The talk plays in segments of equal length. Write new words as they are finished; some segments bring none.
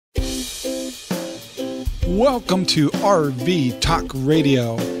Welcome to RV Talk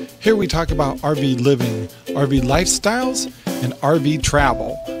Radio. Here we talk about RV living, RV lifestyles, and RV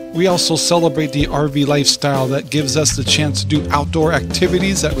travel. We also celebrate the RV lifestyle that gives us the chance to do outdoor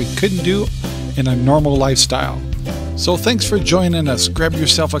activities that we couldn't do in a normal lifestyle. So thanks for joining us. Grab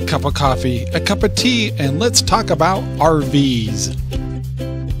yourself a cup of coffee, a cup of tea, and let's talk about RVs.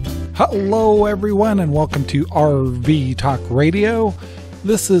 Hello everyone and welcome to RV Talk Radio.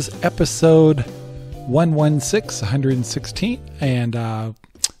 This is episode 116, and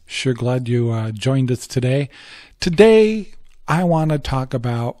sure glad you joined us today. Today I want to talk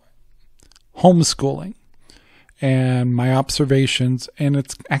about homeschooling and my observations, and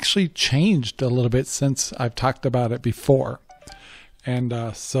it's actually changed a little bit since I've talked about it before.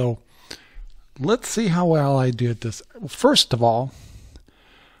 And so let's see how well I do at this. First of all,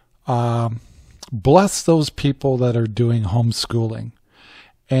 bless those people that are doing homeschooling.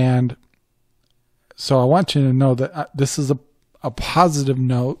 And so I want you to know that this is a positive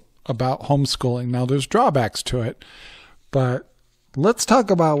note about homeschooling. Now there's drawbacks to it, but let's talk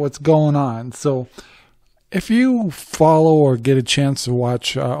about what's going on. So if you follow or get a chance to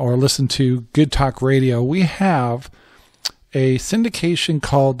watch or listen to Good Talk Radio, we have a syndication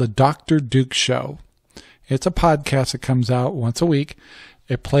called The Dr. Duke Show. It's a podcast that comes out once a week.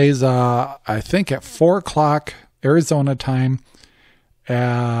 It plays, I think, at 4 o'clock Arizona time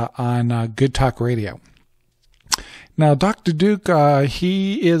on Good Talk Radio. Now, Dr. Duke,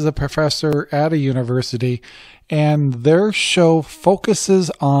 he is a professor at a university, and their show focuses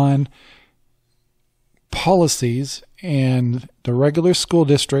on policies in the regular school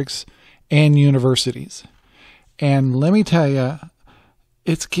districts and universities. And let me tell you,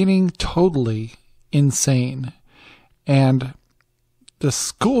 it's getting totally insane. And the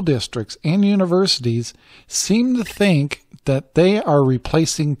school districts and universities seem to think that they are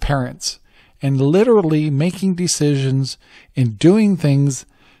replacing parents and literally making decisions and doing things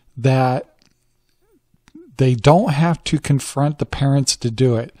that they don't have to confront the parents to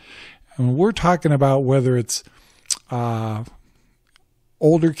do it. And we're talking about whether it's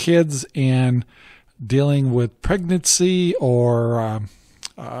older kids and dealing with pregnancy or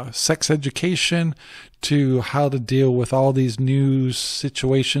sex education, to how to deal with all these new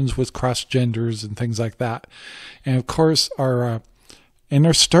situations with cross genders and things like that. And of course, and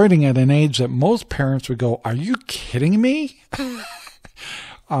they're starting at an age that most parents would go, "Are you kidding me?"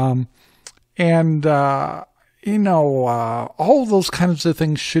 All those kinds of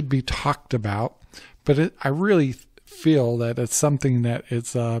things should be talked about, but I really feel that it's something that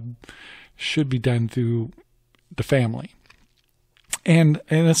should be done through the family. And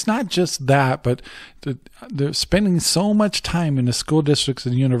it's not just that, but they're spending so much time in the school districts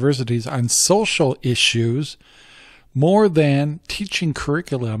and universities on social issues more than teaching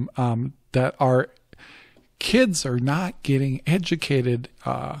curriculum that our kids are not getting educated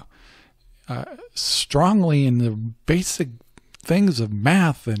strongly in the basic things of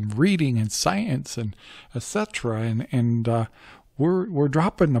math and reading and science and etc. And we're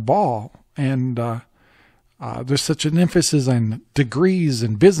dropping the ball. And there's such an emphasis on degrees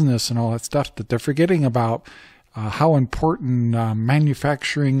and business and all that stuff that they're forgetting about how important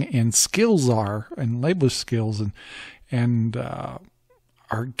manufacturing and skills are, and labor skills, and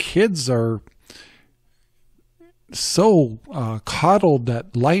our kids are so coddled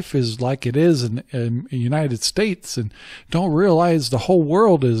that life is like it is in the United States, and don't realize the whole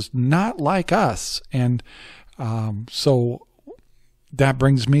world is not like us. And so that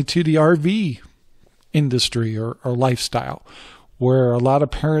brings me to the RV industry or lifestyle, where a lot of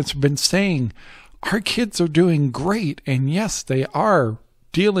parents have been saying our kids are doing great, and yes, they are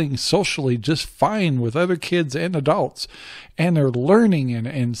dealing socially just fine with other kids and adults, and they're learning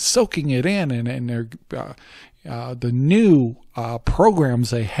and soaking it in, and they're the new programs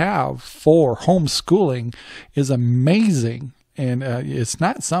they have for homeschooling is amazing. And it's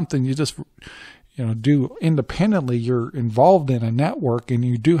not something you just do independently. You're involved in a network, and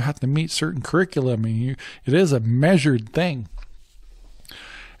you do have to meet certain curriculum, and it is a measured thing.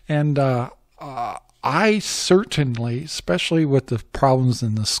 And I certainly, especially with the problems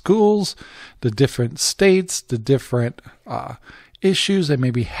in the schools, the different states, the different issues they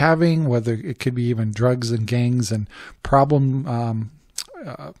may be having, whether it could be even drugs and gangs and problem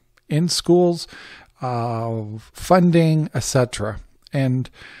in schools, funding, etc.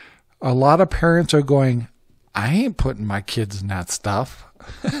 And a lot of parents are going, I ain't putting my kids in that stuff.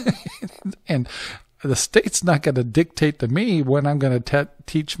 And the state's not going to dictate to me when I'm going to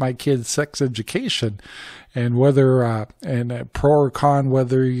teach my kids sex education, and whether and pro or con,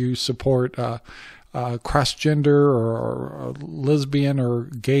 whether you support cross-gender or lesbian or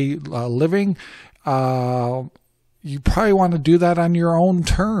gay living, you probably want to do that on your own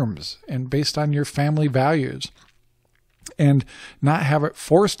terms and based on your family values, and not have it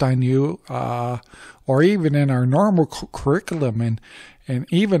forced on you, or even in our normal curriculum and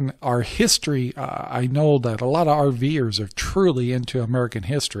even our history. I know that a lot of RVers are truly into American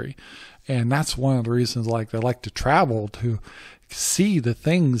history, and that's one of the reasons they like to travel, to see the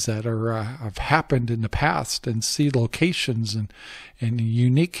things that have happened in the past and see locations and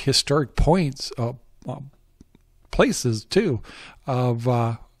unique historic points, places too, of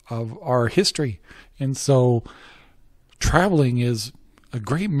our history. And so traveling is a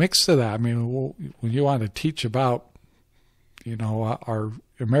great mix of that. I mean, when you want to teach about, our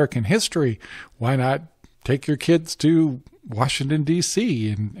American history, why not take your kids to Washington, D.C.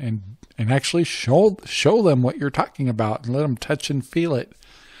 and actually show them what you're talking about and let them touch and feel it.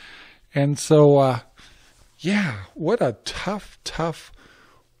 And so, what a tough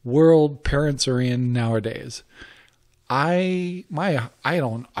world parents are in nowadays. I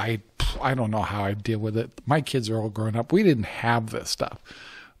don't know how I deal with it. My kids are all grown up. We didn't have this stuff.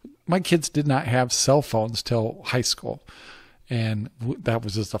 My kids did not have cell phones till high school, and that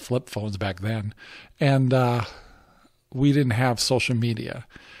was just the flip phones back then. And we didn't have social media.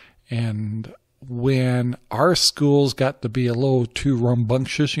 And when our schools got to be a little too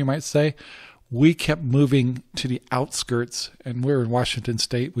rambunctious, you might say, we kept moving to the outskirts, and we're in Washington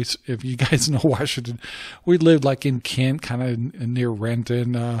State. If you guys know Washington, we lived like in Kent, kind of near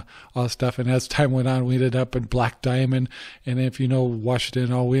Renton, all stuff. And as time went on, we ended up in Black Diamond. And if you know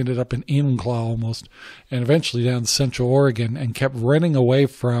Washington, we ended up in Enumclaw almost, and eventually down Central Oregon, and kept running away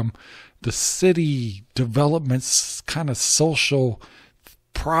from the city developments, kind of social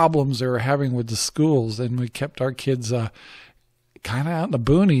problems they were having with the schools. And we kept our kids kind of out in the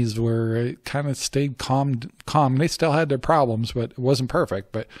boonies, where it kind of stayed calm. They still had their problems, but it wasn't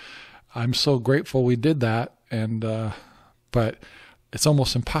perfect. But I'm so grateful we did that. And but it's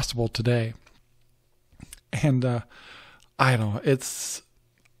almost impossible today. And I don't know.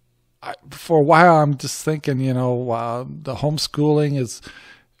 For a while I'm just thinking, the homeschooling is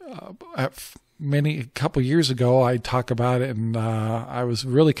a couple years ago, I talked about it, and I was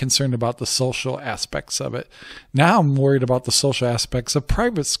really concerned about the social aspects of it. Now I'm worried about the social aspects of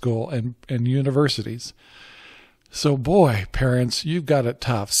private school and universities. So boy, parents, you've got it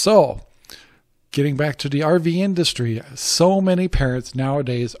tough. So getting back to the RV industry, so many parents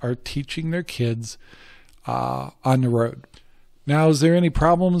nowadays are teaching their kids on the road. Now, is there any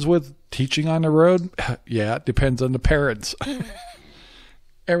problems with teaching on the road? Yeah, it depends on the parents.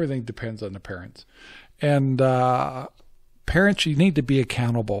 Everything depends on the parents. And parents, you need to be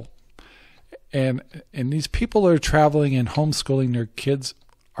accountable. And these people that are traveling and homeschooling their kids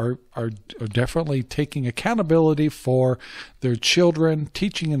are definitely taking accountability for their children,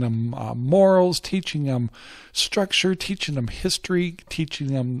 teaching them morals, teaching them structure, teaching them history,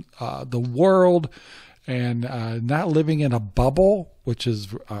 teaching them the world, and not living in a bubble, which is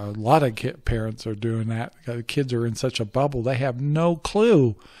a lot of parents are doing that. The kids are in such a bubble, they have no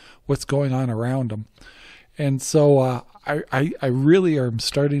clue what's going on around them. And so I really am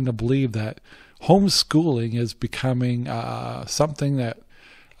starting to believe that homeschooling is becoming something that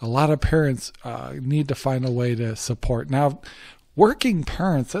a lot of parents need to find a way to support. Now, working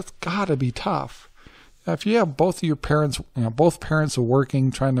parents, that's got to be tough. Now, if you have both of your parents, both parents are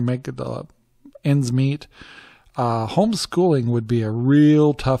working, trying to make the ends meet, homeschooling would be a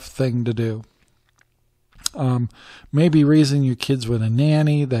real tough thing to do. Maybe raising your kids with a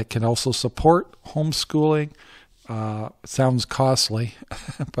nanny that can also support homeschooling sounds costly,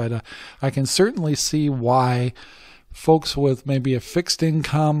 but I can certainly see why folks with maybe a fixed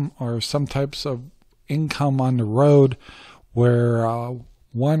income or some types of income on the road, where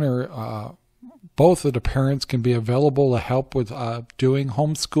one or both of the parents can be available to help with doing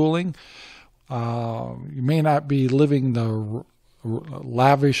homeschooling. You may not be living the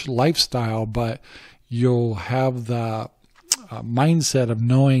lavish lifestyle, but you'll have the mindset of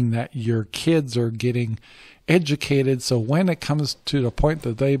knowing that your kids are getting educated. So when it comes to the point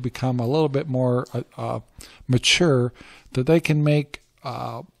that they become a little bit more mature, that they can make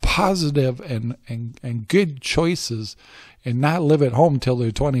positive and good choices and not live at home till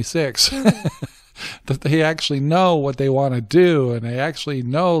they're 26. That they actually know what they want to do, and they actually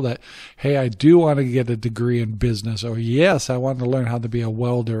know that, hey, I do want to get a degree in business, or yes, I want to learn how to be a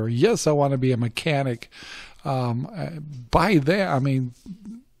welder, or yes, I want to be a mechanic. By then, I mean,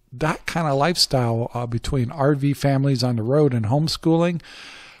 that kind of lifestyle between RV families on the road and homeschooling,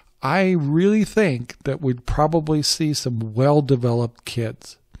 I really think that we'd probably see some well-developed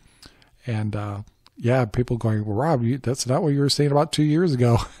kids. And yeah, people going, well, Rob, that's not what you were saying about 2 years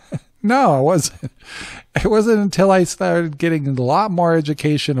ago. No, it wasn't. It wasn't until I started getting a lot more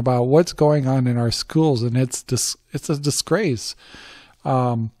education about what's going on in our schools, and it's a disgrace.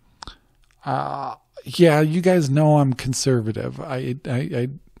 Yeah, you guys know I'm conservative.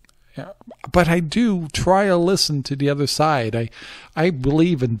 But I do try to listen to the other side. I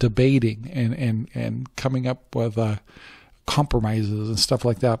believe in debating and coming up with compromises and stuff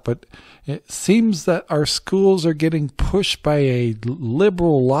like that. But it seems that our schools are getting pushed by a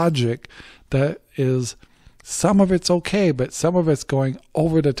liberal logic that is, some of it's okay, but some of it's going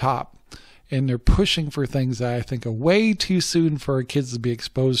over the top. And they're pushing for things that I think are way too soon for our kids to be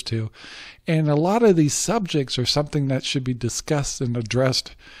exposed to. And a lot of these subjects are something that should be discussed and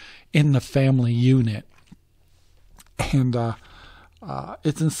addressed in the family unit. And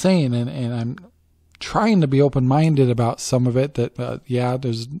it's insane. And I'm trying to be open-minded about some of it, that, yeah,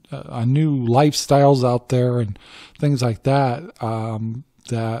 there's new lifestyles out there and things like that, I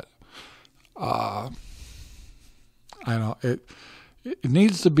don't know, it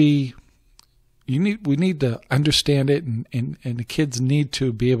needs to be, we need to understand it, and the kids need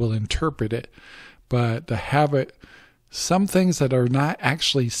to be able to interpret it. But to have it, some things that are not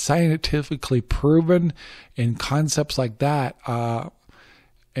actually scientifically proven in concepts like that,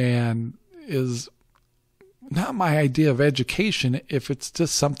 and is not my idea of education, if it's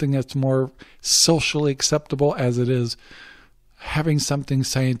just something that's more socially acceptable as it is having something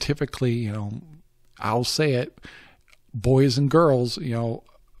scientifically, I'll say it, boys and girls,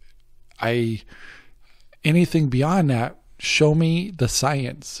 anything beyond that, show me the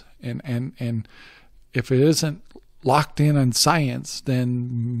science. And if it isn't locked in on science,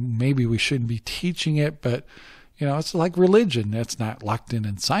 then maybe we shouldn't be teaching it. But it's like religion. It's not locked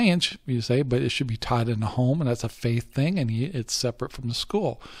in science, you say, but it should be taught in the home, and that's a faith thing, and it's separate from the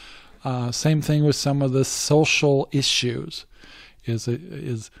school. Same thing with some of the social issues.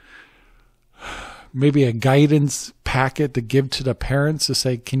 Is maybe a guidance packet to give to the parents to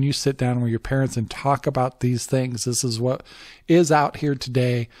say, can you sit down with your parents and talk about these things? This is what is out here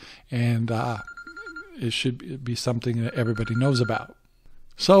today, and it should be something that everybody knows about.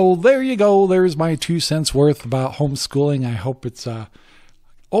 So there you go. There's my 2 cents worth about homeschooling. I hope it's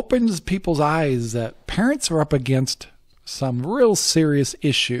opens people's eyes that parents are up against some real serious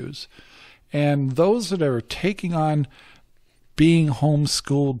issues. And those that are taking on being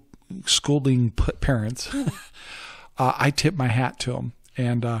schooling parents, I tip my hat to them.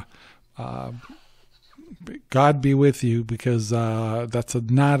 And God be with you, because that's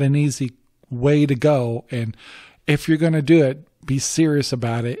not an easy way to go. And if you're going to do it, be serious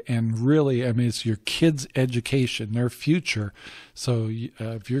about it. And really, it's your kids' education, their future. So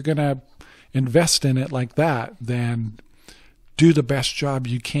if you're going to invest in it like that, then do the best job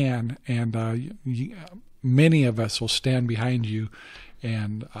you can. And many of us will stand behind you.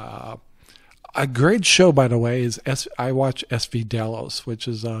 And a great show, by the way, is I watch SV Delos, which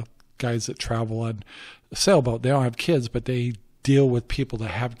is guys that travel on a sailboat. They don't have kids, but they deal with people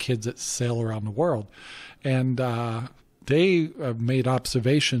that have kids that sail around the world. And they have made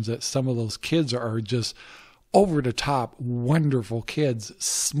observations that some of those kids are just over the top, wonderful kids,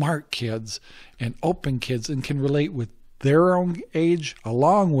 smart kids, and open kids, and can relate with their own age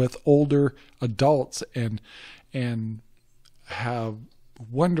along with older adults, and have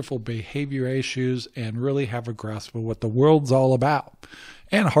wonderful behavior issues, and really have a grasp of what the world's all about,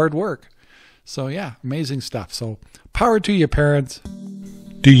 and hard work. So yeah, amazing stuff. So power to you, parents.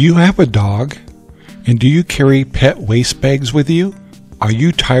 Do you have a dog? And do you carry pet waste bags with you? Are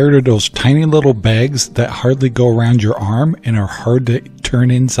you tired of those tiny little bags that hardly go around your arm and are hard to turn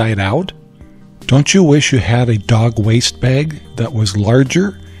inside out? Don't you wish you had a dog waste bag that was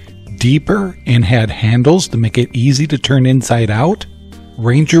larger, deeper, and had handles to make it easy to turn inside out?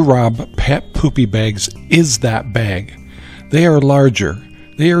 RangerRob Pet Poopy Bags is that bag. They are larger,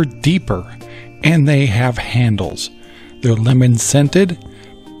 they are deeper, and they have handles. They're lemon scented,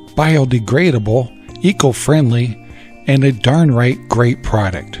 biodegradable, eco-friendly, and a darn right great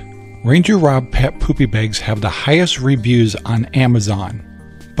product. RangerRob Pet Poopy Bags have the highest reviews on Amazon.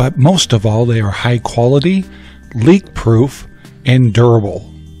 But most of all, they are high quality, leak-proof, and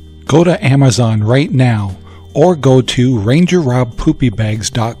durable. Go to Amazon right now, or go to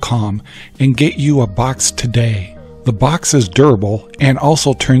RangerRobPoopyBags.com and get you a box today. The box is durable and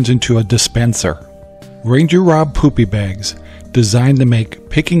also turns into a dispenser. RangerRob Poopy Bags, designed to make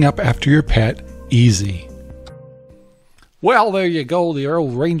picking up after your pet easy. Well, there you go, the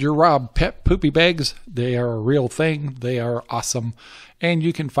old RangerRob Pet Poopy Bags. They are a real thing. They are awesome. And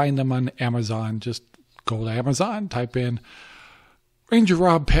you can find them on Amazon. Just go to Amazon, type in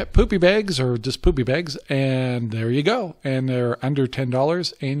RangerRob pet poopy bags, or just poopy bags, and there you go. And they're under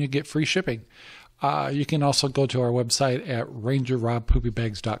 $10, and you get free shipping. You can also go to our website at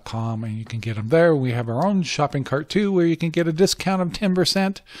RangerRobPoopybags.com, and you can get them there. We have our own shopping cart too, where you can get a discount of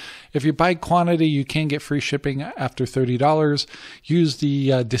 10%. If you buy quantity, you can get free shipping after $30. Use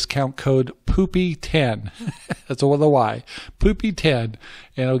the discount code Poopy10. That's with a Y. Poopy10,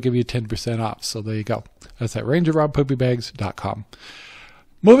 and it'll give you 10% off. So there you go. That's at RangerRobPoopybags.com.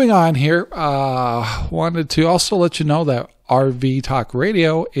 Moving on here, wanted to also let you know that RV Talk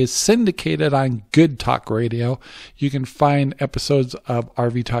Radio is syndicated on Good Talk Radio. You can find episodes of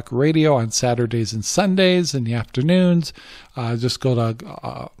RV Talk Radio on Saturdays and Sundays in the afternoons. Just go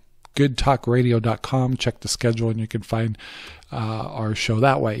to goodtalkradio.com, check the schedule, and you can find our show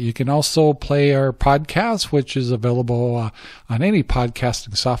that way. You can also play our podcast, which is available on any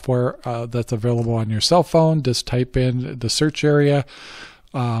podcasting software that's available on your cell phone. Just type in the search area,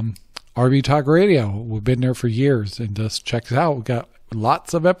 RV Talk Radio. We've been there for years, and just check it out. We've got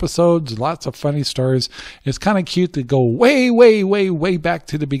lots of episodes, lots of funny stories. It's kind of cute to go way back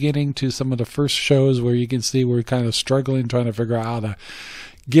to the beginning, to some of the first shows where you can see we're kind of struggling, trying to figure out how to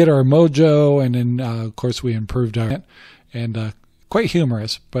get our mojo, and then of course we improved on it, and quite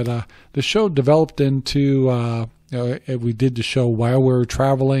humorous. But the show developed into we did the show while we were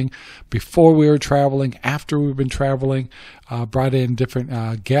traveling, before we were traveling, after we've been traveling, brought in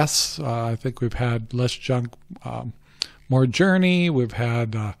different guests. I think we've had Less Junk, More Journey, we've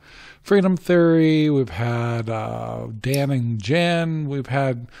had Freedom Theory, we've had Dan and Jen, we've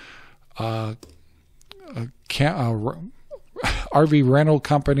had RV rental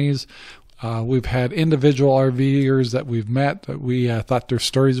companies. We've had individual RVers that we've met that we thought their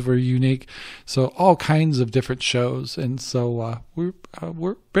stories were unique. So all kinds of different shows. And so we've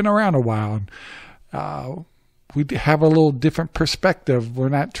been around a while. And, we have a little different perspective. We're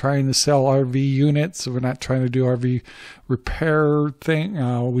not trying to sell RV units. We're not trying to do RV repair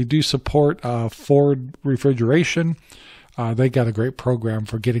thing. We do support Ford Refrigeration. They got a great program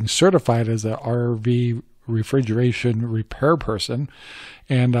for getting certified as an RV refrigeration repair person.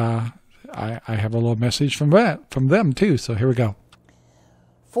 And I have a little message from them too. So here we go.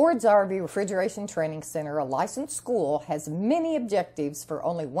 Ford's RV Refrigeration Training Center, a licensed school, has many objectives for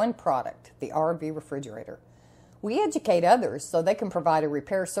only one product, the RV refrigerator. We educate others so they can provide a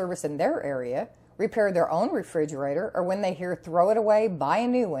repair service in their area, repair their own refrigerator, or when they hear throw it away, buy a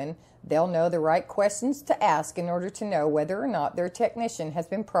new one, they'll know the right questions to ask in order to know whether or not their technician has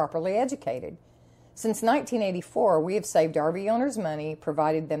been properly educated. Since 1984, we have saved RV owners money,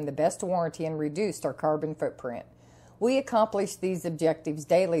 provided them the best warranty, and reduced our carbon footprint. We accomplish these objectives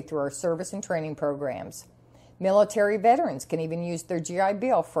daily through our service and training programs. Military veterans can even use their GI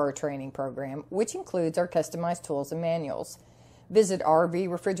Bill for our training program, which includes our customized tools and manuals. Visit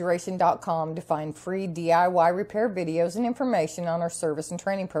rvrefrigeration.com to find free DIY repair videos and information on our service and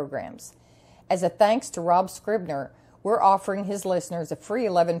training programs. As a thanks to Rob Scribner, we're offering his listeners a free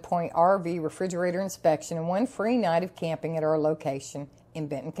 11-point RV refrigerator inspection and one free night of camping at our location in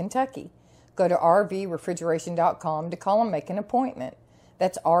Benton, Kentucky. Go to rvrefrigeration.com to call and make an appointment.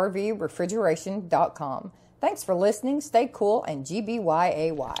 That's rvrefrigeration.com. Thanks for listening. Stay cool and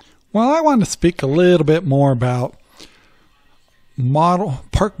GBYAY. Well, I want to speak a little bit more about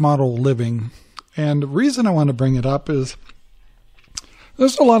park model living. And the reason I want to bring it up is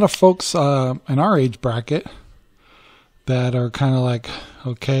there's a lot of folks in our age bracket that are kind of like,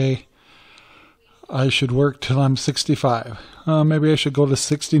 okay, I should work till I'm 65. Maybe I should go to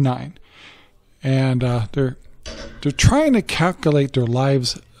 69. And they're trying to calculate their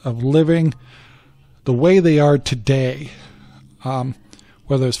lives of living the way they are today,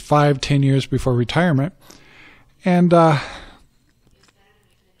 whether it's 5-10 years before retirement. And,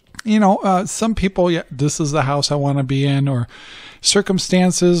 some people, yeah, this is the house I want to be in, or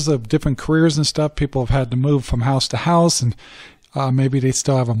circumstances of different careers and stuff. People have had to move from house to house, and maybe they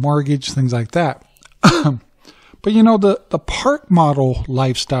still have a mortgage, things like that. But, the park model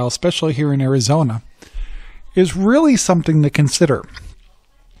lifestyle, especially here in Arizona, is really something to consider.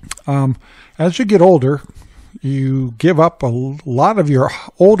 As you get older, you give up a lot of your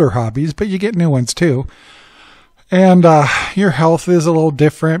older hobbies, but you get new ones too. And your health is a little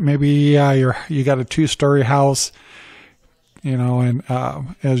different. Maybe you got a 2-story house, and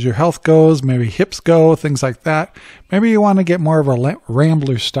as your health goes, maybe hips go, things like that. Maybe you want to get more of a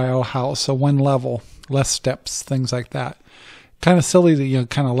Rambler style house, a 1 level, less steps, things like that. Kind of silly that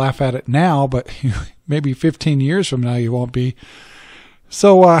kind of laugh at it now, but maybe 15 years from now you won't be.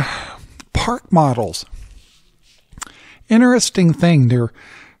 So park models, interesting thing.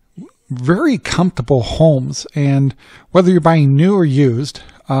 very comfortable homes. And whether you're buying new or used,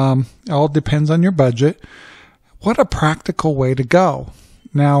 it all depends on your budget. What a practical way to go.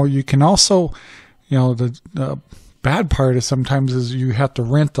 Now, you can also, the bad part is sometimes is you have to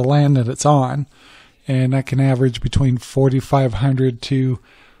rent the land that it's on, and that can average between $4,500 to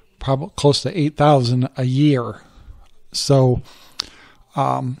probably close to $8,000 a year. So,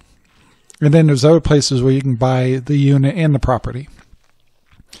 and then there's other places where you can buy the unit and the property.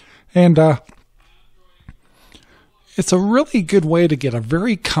 And it's a really good way to get a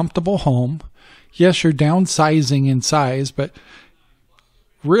very comfortable home. Yes, you're downsizing in size, but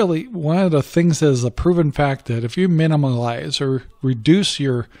really one of the things that is a proven fact that if you minimalize or reduce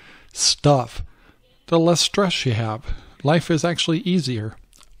your stuff, the less stress you have. Life is actually easier.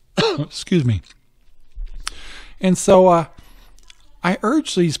 Excuse me. And so I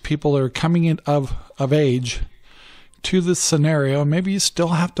urge these people that are coming in of age to this scenario. Maybe you still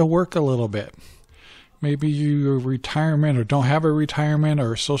have to work a little bit. Maybe your retirement or don't have a retirement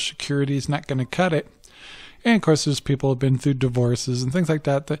or Social Security is not going to cut it. And of course, there's people who have been through divorces and things like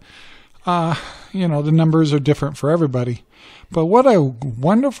that. That the numbers are different for everybody. But what a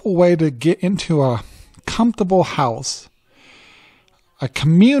wonderful way to get into a comfortable house, a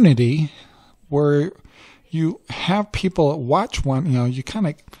community where you have people that watch one. You kind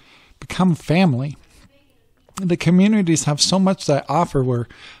of become family. The communities have so much that offer. Where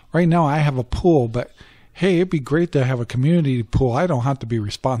right now I have a pool, but hey, it'd be great to have a community pool I don't have to be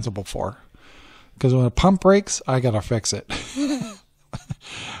responsible for. Because when a pump breaks, I got to fix it.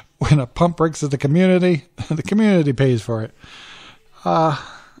 When a pump breaks at the community pays for it.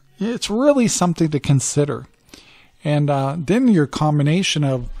 It's really something to consider. And then your combination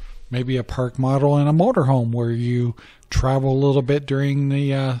of maybe a park model and a motorhome where you travel a little bit during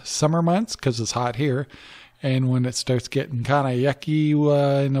the summer months because it's hot here. And when it starts getting kind of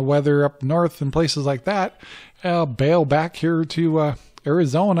yucky in the weather up north and places like that, bail back here to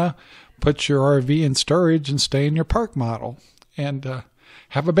Arizona, put your RV in storage and stay in your park model and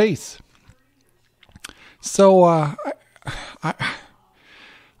have a base. So I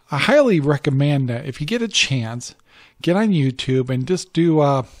highly recommend that if you get a chance, get on YouTube and just do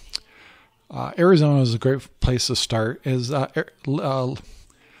Arizona is a great place to start. Is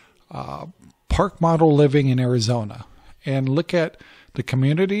park model living in Arizona, and look at the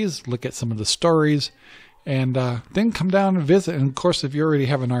communities, look at some of the stories, and then come down and visit. And of course, if you already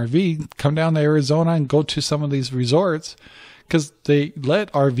have an RV, come down to Arizona and go to some of these resorts, because they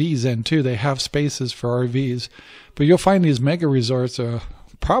let RVs in too. They have spaces for RVs, but you'll find these mega resorts are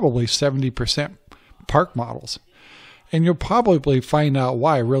probably 70% park models. And you'll probably find out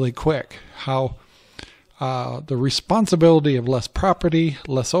why really quick. How the responsibility of less property,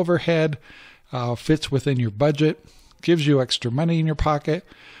 less overhead, fits within your budget, gives you extra money in your pocket.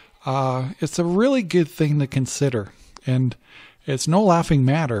 It's a really good thing to consider. And it's no laughing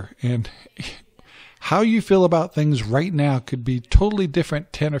matter. And how you feel about things right now could be totally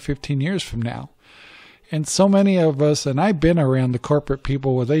different 10 or 15 years from now. And so many of us, and I've been around the corporate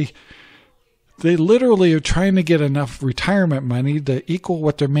people where they literally are trying to get enough retirement money to equal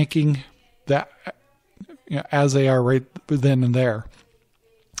what they're making as they are right then and there.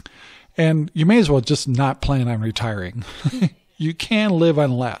 And you may as well just not plan on retiring. You can live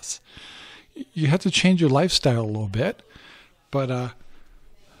on less. You have to change your lifestyle a little bit, but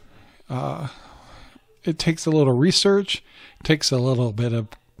it takes a little research, it takes a little bit of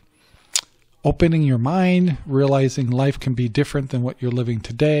opening your mind, realizing life can be different than what you're living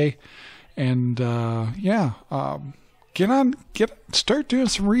today. And start doing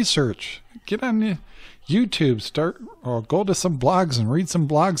some research. Get on YouTube, or go to some blogs and read some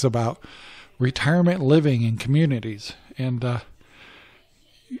blogs about retirement living in communities. And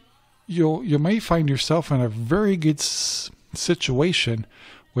you may find yourself in a very good situation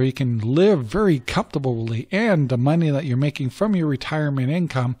where you can live very comfortably, and the money that you're making from your retirement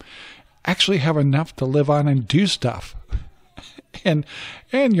income actually have enough to live on and do stuff. And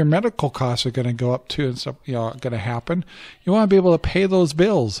your medical costs are going to go up too, and so going to happen. You want to be able to pay those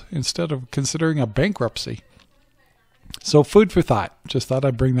bills instead of considering a bankruptcy. So food for thought. Just thought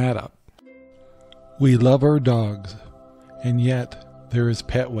I'd bring that up. We love our dogs, and yet there is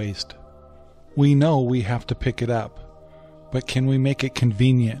pet waste. We know we have to pick it up, but can we make it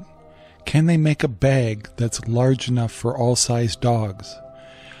convenient? Can they make a bag that's large enough for all size dogs?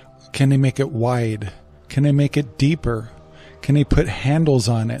 Can they make it wide? Can they make it deeper? Can they put handles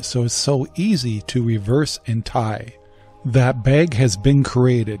on it so it's so easy to reverse and tie? That bag has been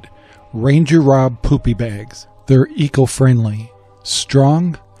created. RangerRob Poopy Bags. They're eco-friendly,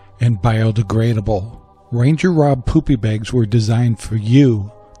 strong, and biodegradable. RangerRob Poopy Bags were designed for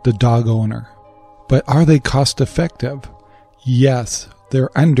you, the dog owner. But are they cost effective? Yes,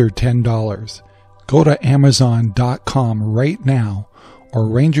 they're under $10. Go to Amazon.com right now or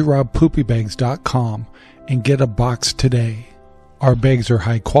RangerRobPoopyBags.com and get a box today. Our bags are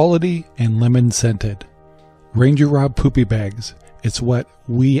high quality and lemon scented. RangerRob Poopy Bags. It's what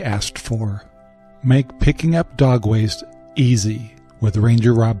we asked for. Make picking up dog waste easy with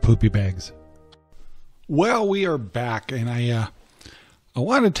RangerRob Poopy Bags. Well, we are back, and I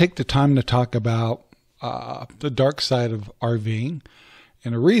want to take the time to talk about the dark side of RVing.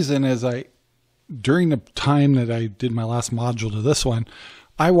 And the reason is during the time that I did my last module to this one,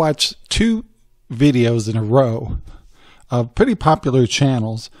 I watched 2 videos in a row of pretty popular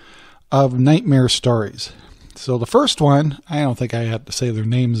channels of nightmare stories. So the first one, I don't think I had to say their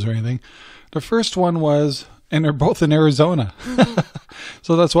names or anything. The first one was, and they're both in Arizona.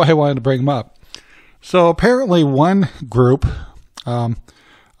 So that's why I wanted to bring them up. So apparently one group, a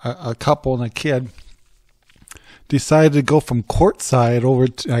couple and a kid, decided to go from Quartzsite over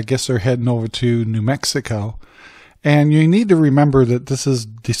to, I guess they're heading over to New Mexico. And you need to remember that this is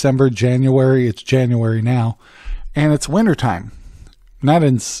December, January. It's January now. And it's wintertime. Not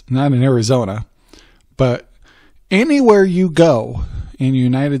in Arizona. But anywhere you go in the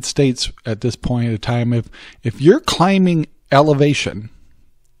United States at this point of time, if you're climbing elevation,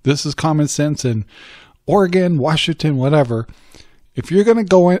 this is common sense in Oregon, Washington, whatever. If you're going to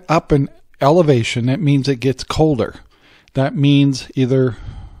go up in elevation, that means it gets colder. That means either,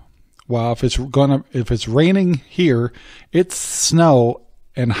 well, if it's raining here, it's snow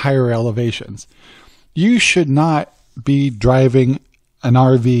and higher elevations. You should not be driving an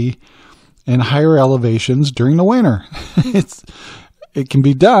RV in higher elevations during the winter. It can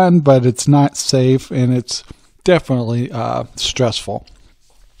be done, but it's not safe, and it's definitely stressful.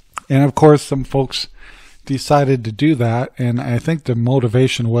 And of course, some folks decided to do that, and I think the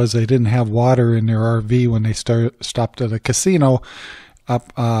motivation was they didn't have water in their RV when they stopped at a casino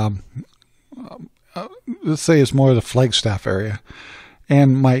up, let's say it's more the Flagstaff area.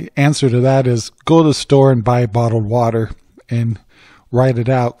 And my answer to that is go to the store and buy bottled water and ride it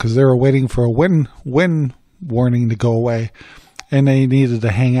out, because they were waiting for a wind warning to go away, and they needed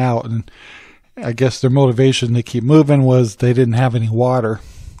to hang out. And I guess their motivation to keep moving was they didn't have any water.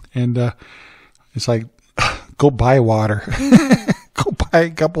 And it's like, go buy water. Go buy a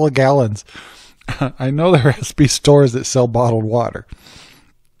couple of gallons. I know there has to be stores that sell bottled water.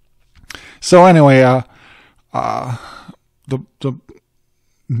 So anyway, the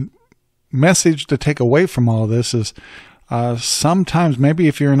message to take away from all this is sometimes maybe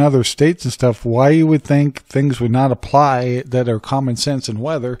if you're in other states and stuff, why you would think things would not apply that are common sense in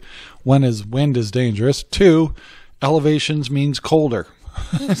weather. One is wind is dangerous. 2, elevations means colder.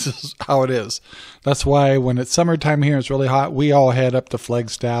 This is how it is. That's why when it's summertime here, it's really hot. We all head up to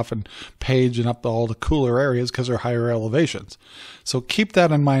Flagstaff and Page and up to all the cooler areas because they're higher elevations. So keep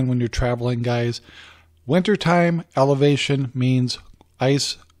that in mind when you're traveling, guys. Wintertime elevation means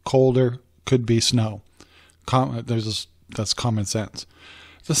ice, colder, could be snow. That's common sense.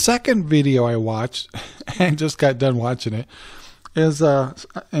 The second video I watched, and just got done watching it, is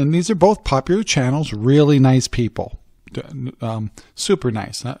and these are both popular channels, really nice people. Super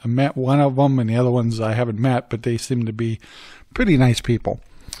nice. I met one of them, and the other ones I haven't met, but they seem to be pretty nice people.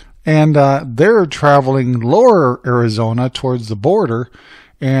 And they're traveling lower Arizona towards the border,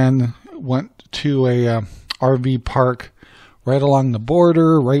 and went to a RV park right along the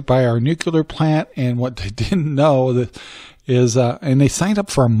border, right by our nuclear plant. And what they didn't know is, and they signed up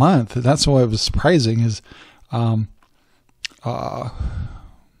for a month. That's what was surprising is,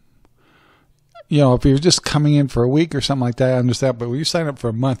 if you're just coming in for a week or something like that, I understand. But when you sign up for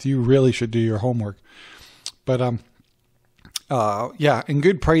a month, you really should do your homework. But and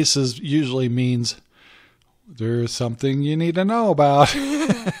good prices usually means there's something you need to know about,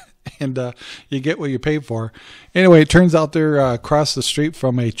 and you get what you pay for. Anyway, it turns out they're across the street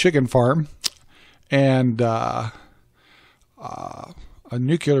from a chicken farm and a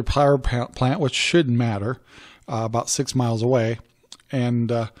nuclear power plant, which shouldn't matter, about 6 miles away. And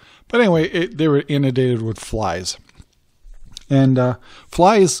but anyway, they were inundated with flies. And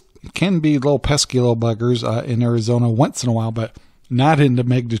flies can be little pesky little buggers in Arizona once in a while, but not in the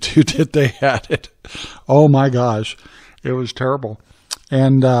magnitude that they had it. Oh my gosh, it was terrible.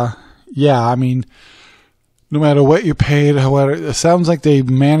 And I mean, no matter what you paid, however, it sounds like they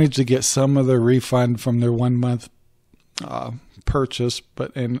managed to get some of the refund from their 1 month purchase,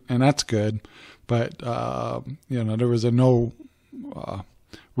 but and that's good. But there was no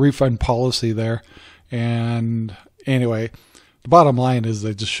refund policy there. And anyway, the bottom line is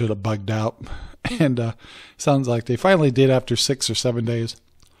they just should have bugged out. And sounds like they finally did after 6 or 7 days.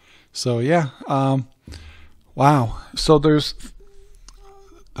 So yeah, wow. So there's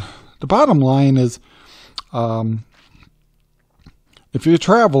the bottom line is, if you're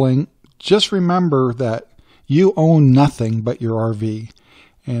traveling, just remember that you own nothing but your RV.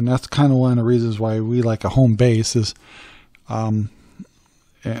 And that's kind of one of the reasons why we like a home base is, and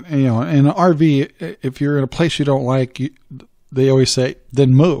you know, in an RV, if you're in a place you don't like, they always say,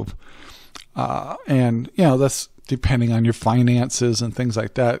 then move. And, you know, that's depending on your finances and things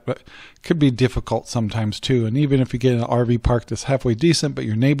like that, but it could be difficult sometimes too. And even if you get an RV park that's halfway decent, but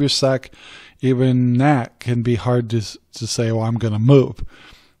your neighbors suck, even that can be hard to say, well, I'm going to move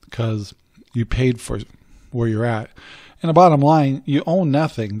because you paid for where you're at. And the bottom line, you own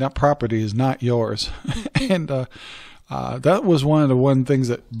nothing. That property is not yours. And that was one of the things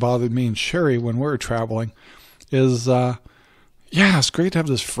that bothered me and Sherry when we were traveling is, yeah, it's great to have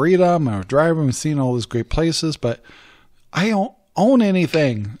this freedom. I'm driving and seeing all these great places, but I don't own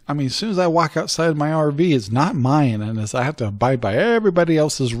anything. I mean, as soon as I walk outside my RV, it's not mine. And I have to abide by everybody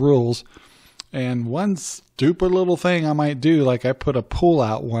else's rules. And one stupid little thing I might do, like I put a pool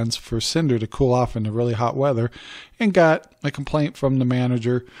out once for Cinder to cool off in the really hot weather and got a complaint from the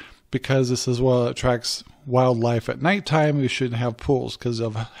manager because it says, well, it attracts wildlife at nighttime. We shouldn't have pools because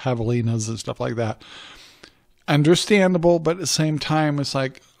of javelinas and stuff like that. Understandable, but at the same time, it's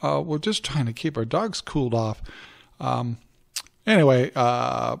like, we're just trying to keep our dogs cooled off. Anyway,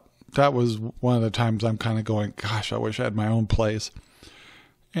 that was one of the times I'm kind of going, gosh, I wish I had my own place.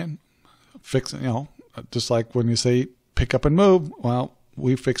 And fixing, you know, just like when you say pick up and move, well,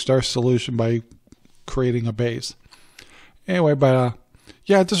 we fixed our solution by creating a base. Anyway, but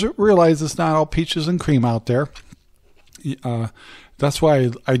yeah, just realize it's not all peaches and cream out there. That's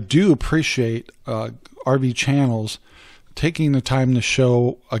why I do appreciate RV channels taking the time to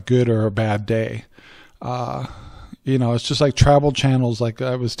show a good or a bad day. You know, it's just like travel channels, like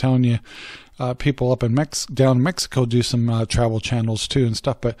I was telling you. People up in down in Mexico do some travel channels too and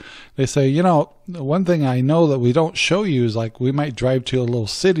stuff, but they say, you know, one thing I know that we don't show you is like we might drive to a little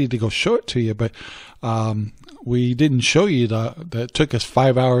city to go show it to you, but we didn't show you that it took us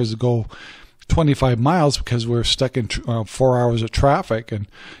 5 hours to go 25 miles because we're stuck in 4 hours of traffic, and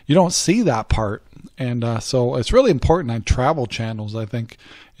you don't see that part. And so it's really important on travel channels, I think,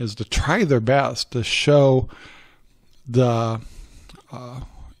 is to try their best to show the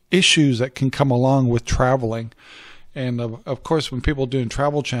issues that can come along with traveling. And of course, when people are doing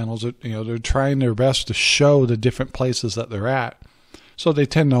travel channels, you know, they're trying their best to show the different places that they're at. So they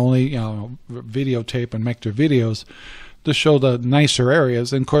tend to only, you know, videotape and make their videos to show the nicer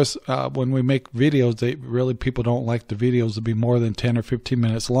areas. And of course, when we make videos, people don't like the videos to be more than 10 or 15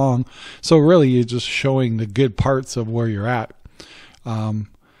 minutes long. So really, you're just showing the good parts of where you're at.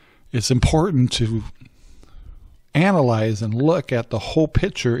 It's important to analyze and look at the whole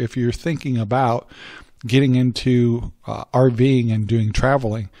picture if you're thinking about getting into RVing and doing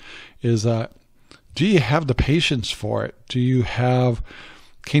traveling. Is do you have the patience for it?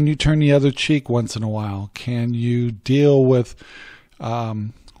 Can you turn the other cheek once in a while? Can you deal with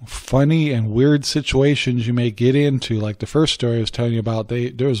funny and weird situations you may get into? Like the first story I was telling you about,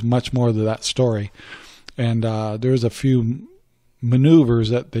 there was much more to that story, and there was a few maneuvers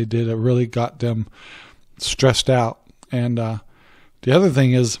that they did that really got them stressed out. And the other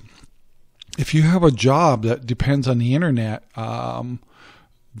thing is, if you have a job that depends on the internet,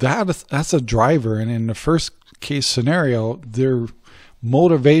 that's a driver. And in the first case scenario, their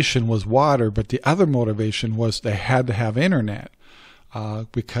motivation was water, but the other motivation was they had to have internet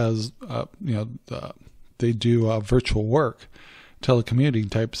because you know, they do virtual work,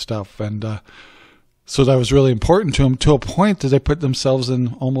 telecommuting type stuff, and so that was really important to them, to a point that they put themselves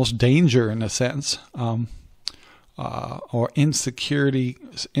in almost danger in a sense, or insecure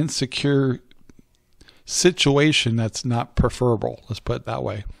situation that's not preferable. Let's put it that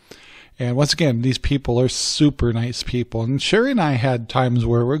way. And once again, these people are super nice people. And Sherry and I had times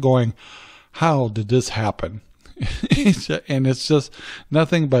where we're going, how did this happen? And it's just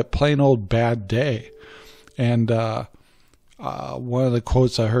nothing but plain old bad day. And one of the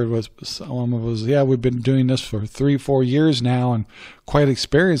quotes I heard was, yeah, we've been doing this for 3-4 years now and quite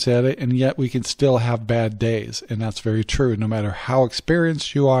experienced at it, and yet we can still have bad days. And that's very true. No matter how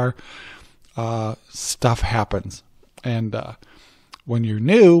experienced you are, stuff happens. And when you're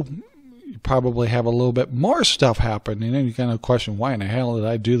new, you probably have a little bit more stuff happen, and then you kind of question, why in the hell did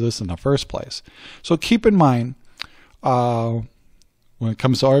I do this in the first place? So keep in mind, when it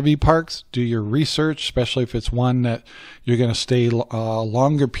comes to RV parks, do your research, especially if it's one that you're going to stay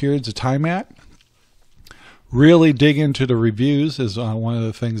longer periods of time at. Really dig into the reviews is one of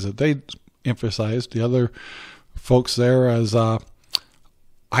the things that they emphasized. The other folks there, as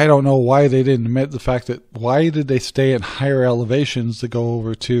I don't know why they didn't admit the fact that why did they stay in higher elevations to go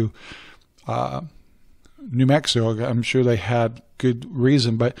over to New Mexico? I'm sure they had good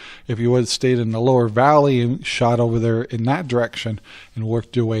reason, but if you would have stayed in the lower valley and shot over there in that direction and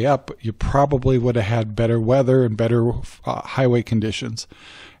worked your way up, you probably would have had better weather and better highway conditions.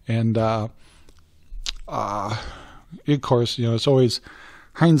 And of course, it's always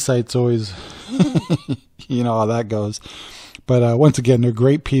hindsight's always you know how that goes. But once again, they're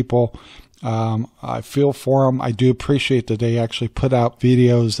great people. I feel for them. I do appreciate that they actually put out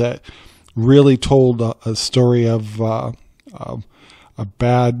videos that really told a story of a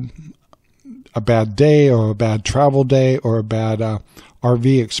bad day, or a bad travel day, or a bad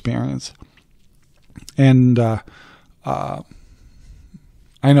RV experience. And I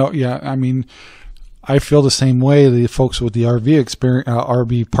know, I mean, I feel the same way. The folks with the RV experience,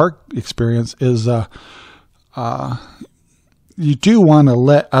 RV park experience, is you do want to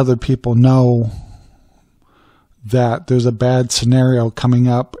let other people know that there's a bad scenario coming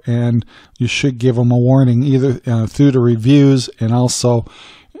up, and you should give them a warning either through the reviews, and also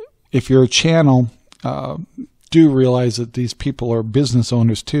if you're a channel, do realize that these people are business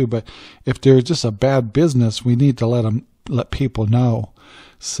owners too. But if they're just a bad business, we need to let people know.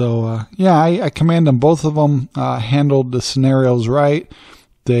 So I commend them. Both of them handled the scenarios right.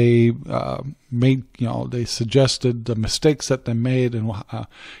 They they suggested the mistakes that they made, and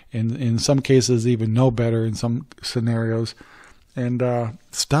in some cases even know better in some scenarios. And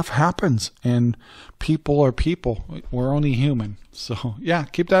stuff happens, and people are people. We're only human. So yeah,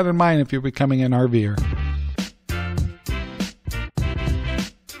 keep that in mind if you're becoming an RVer.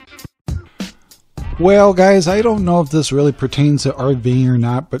 Well, guys, I don't know if this really pertains to RVing or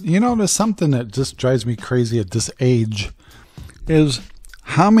not, but there's something that just drives me crazy at this age, is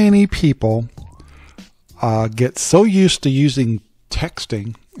how many people get so used to using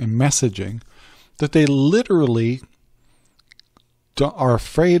texting and messaging that they literally are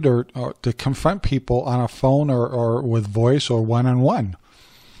afraid or to confront people on a phone or with voice or one-on-one.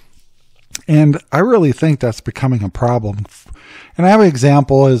 And I really think that's becoming a problem. And I have an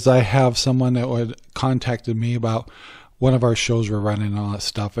example. Is I have someone that would contacted me about one of our shows we're running and all that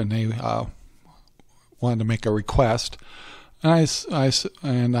stuff, and they wanted to make a request. And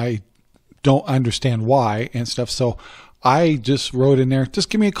I don't understand why and stuff. So I just wrote in there, just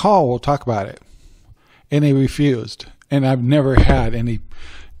give me a call, we'll talk about it. And they refused. And I've never had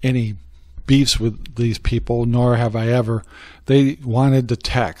any beefs with these people, nor have I ever. They wanted to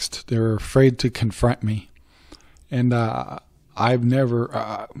text. They were afraid to confront me. And I've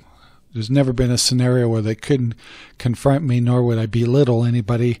never, there's never been a scenario where they couldn't confront me, nor would I belittle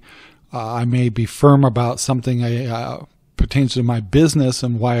anybody. I may be firm about something pertains to my business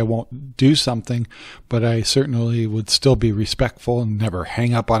and why I won't do something, but I certainly would still be respectful and never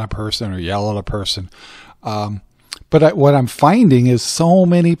hang up on a person or yell at a person. But what I'm finding is so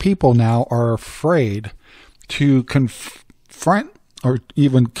many people now are afraid to confront or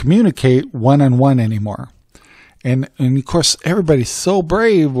even communicate one-on-one anymore. And of course, everybody's so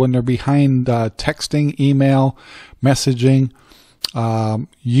brave when they're behind texting, email, messaging.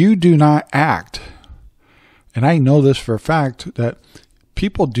 You do not act. And I know this for a fact, that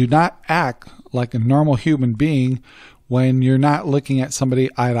people do not act like a normal human being when you're not looking at somebody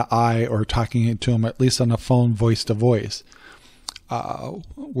eye to eye or talking to them, at least on the phone, voice to voice.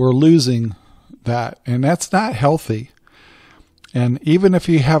 We're losing that, and that's not healthy. And even if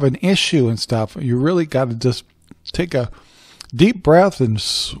you have an issue and stuff, you really got to just take a deep breath and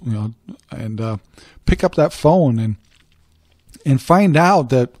pick up that phone and find out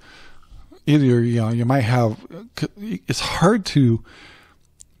that either you might have. It's hard to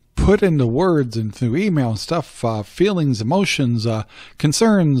put into words and through email and stuff, feelings, emotions,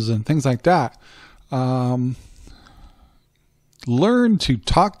 concerns, and things like that. Learn to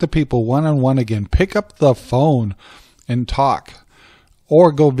talk to people one-on-one again. Pick up the phone and talk,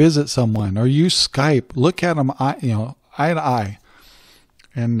 or go visit someone, or use Skype. Look at them, eye to eye,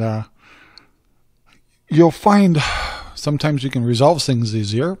 and you'll find sometimes you can resolve things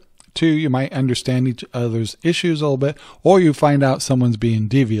easier. Two, you might understand each other's issues a little bit, or you find out someone's being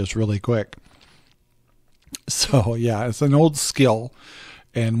devious really quick. So yeah, it's an old skill,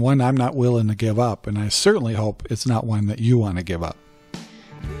 and one I'm not willing to give up, and I certainly hope it's not one that you want to give up.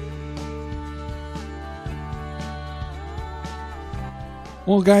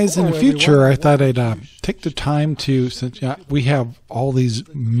 Well, guys, in the future, I thought I'd take the time to, since we have all these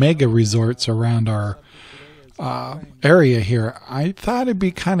mega resorts around our area here, I thought it'd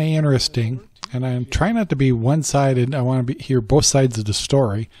be kind of interesting, and I'm trying not to be one-sided. I want to hear both sides of the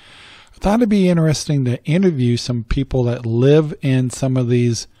story. I thought it'd be interesting to interview some people that live in some of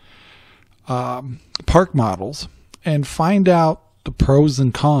these park models and find out the pros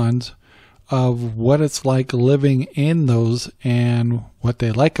and cons of what it's like living in those and what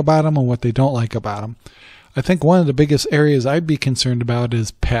they like about them and what they don't like about them. I think one of the biggest areas I'd be concerned about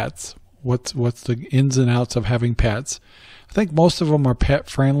is pets. What's the ins and outs of having pets? I think most of them are pet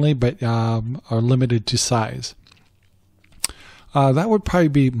friendly, but are limited to size. That would probably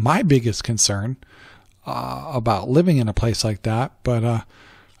be my biggest concern about living in a place like that. But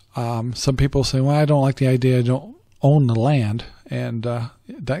some people say, well, I don't like the idea. I don't own the land. And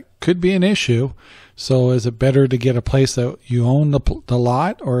that could be an issue. So is it better to get a place that you own the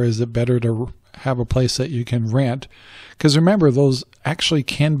lot, or is it better to have a place that you can rent? Because remember, those actually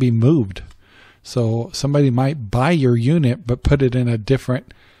can be moved. So somebody might buy your unit but put it in a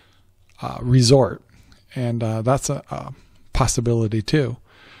different resort. And that's a possibility too.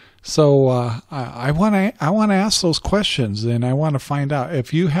 So I want to ask those questions, and I want to find out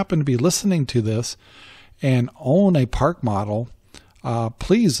if you happen to be listening to this and own a park model.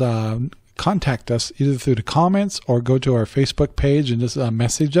 Please contact us either through the comments or go to our Facebook page and just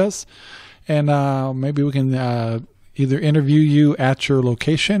message us, and maybe we can either interview you at your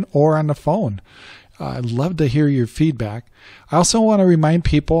location or on the phone. I'd love to hear your feedback. I also want to remind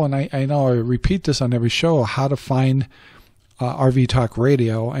people, and I know I repeat this on every show, how to find RV Talk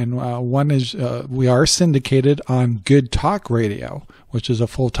Radio. And one is we are syndicated on Good Talk Radio, which is a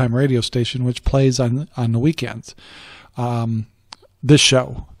full-time radio station which plays on the weekends. This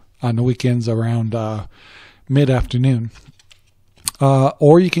show on the weekends around mid-afternoon.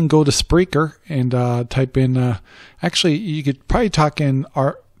 Or you can go to Spreaker and type in, actually you could probably type in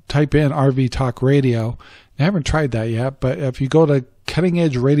RV Talk Radio. I haven't tried that yet, but if you go to Cutting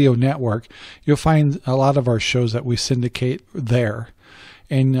Edge Radio Network, you'll find a lot of our shows that we syndicate there.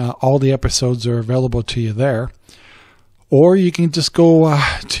 And all the episodes are available to you there. Or you can just go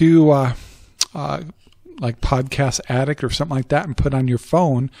to like Podcast Addict or something like that and put on your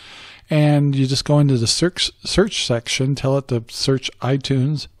phone, and you just go into the search section, tell it to search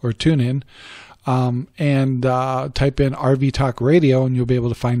iTunes or TuneIn, and type in RV Talk Radio, and you'll be able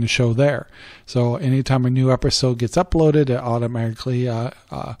to find the show there. So anytime a new episode gets uploaded, it automatically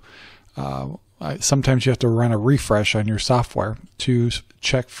sometimes you have to run a refresh on your software to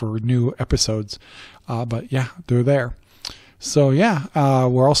check for new episodes, but yeah, they're there. So yeah,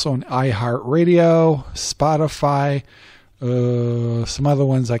 we're also on iHeart Radio, Spotify, some other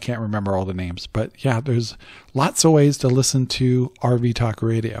ones I can't remember all the names, but yeah, there's lots of ways to listen to RV Talk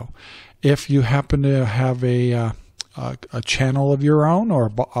Radio. If you happen to have a channel of your own,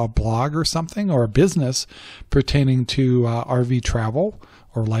 or a blog or something, or a business pertaining to RV travel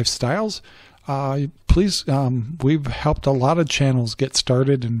or lifestyles, please, we've helped a lot of channels get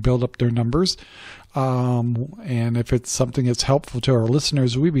started and build up their numbers. And if it's something that's helpful to our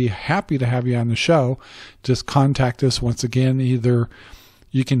listeners, we'd be happy to have you on the show. Just contact us once again. Either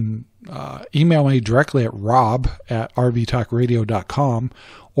you can email me directly at rob@rvtalkradio.com,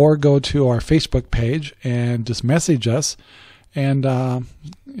 or go to our Facebook page and just message us. And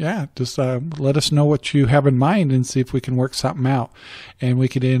just let us know what you have in mind and see if we can work something out. And we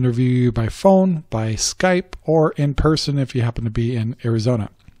could interview you by phone, by Skype, or in person if you happen to be in Arizona.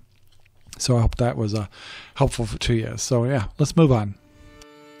 So I hope that was helpful to you. So yeah, let's move on.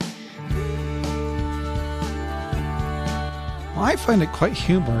 Well, I find it quite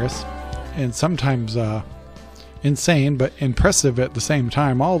humorous and sometimes insane, but impressive at the same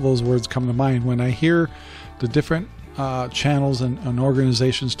time. All those words come to mind when I hear the different channels and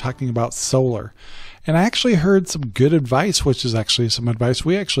organizations talking about solar. And I actually heard some good advice, which is actually some advice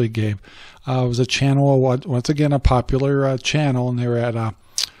we actually gave. It was a channel, once again, a popular channel, and they were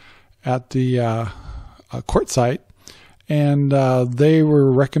at the court site, and they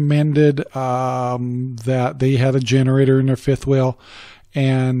were recommended that they had a generator in their fifth wheel,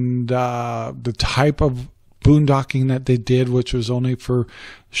 and the type of boondocking that they did, which was only for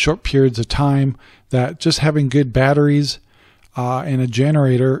short periods of time, that just having good batteries and a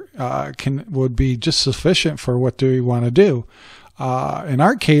generator would be just sufficient for what they want to do. In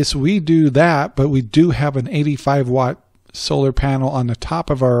our case, we do that, but we do have an 85-watt solar panel on the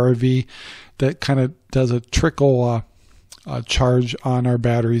top of our RV that kind of does a trickle charge on our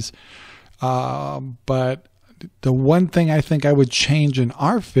batteries. But the one thing I think I would change in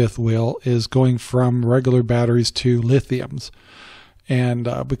our fifth wheel is going from regular batteries to lithiums, and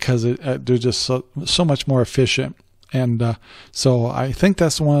because they're just so much more efficient. And so I think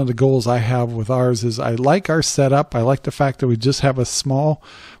that's one of the goals I have with ours. Is I like our setup. I like the fact that we just have a small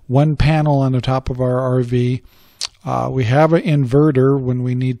one panel on the top of our RV. We have an inverter when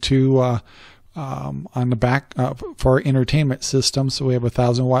we need to on the back for our entertainment system. So we have a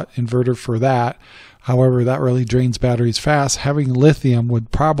 1,000-watt inverter for that. However, that really drains batteries fast. Having lithium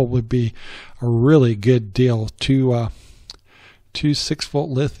would probably be a really good deal. Two 6-volt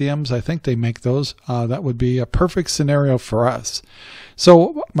lithiums, I think they make those. That would be a perfect scenario for us.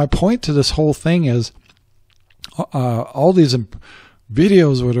 So my point to this whole thing is all these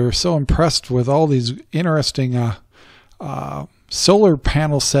videos that are so impressed with all these interesting solar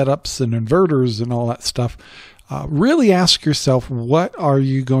panel setups and inverters and all that stuff. Really ask yourself, what are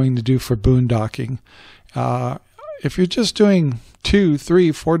you going to do for boondocking? If you're just doing 2,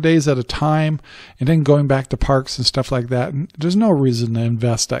 3, 4 days at a time and then going back to parks and stuff like that, there's no reason to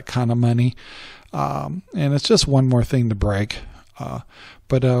invest that kind of money. And it's just one more thing to brag.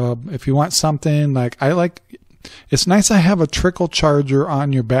 But if you want something it's nice to have a trickle charger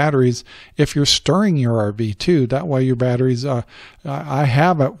on your batteries if you're storing your RV too. That way your batteries, I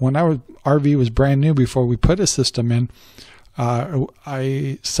have it when RV was brand new before we put a system in.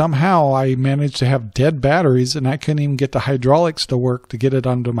 I managed to have dead batteries and I couldn't even get the hydraulics to work to get it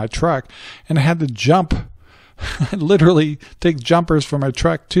onto my truck. And I had to jump, literally take jumpers from my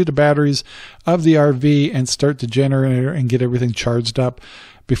truck to the batteries of the RV and start the generator and get everything charged up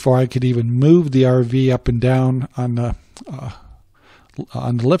before I could even move the RV up and down on the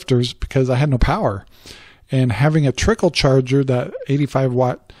lifters because I had no power. And having a trickle charger, that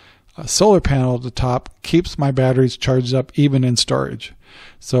 85-watt solar panel at the top, keeps my batteries charged up even in storage.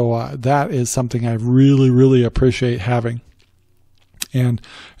 So that is something I really, really appreciate having. And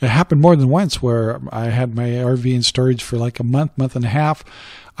it happened more than once where I had my RV in storage for like a month and a half.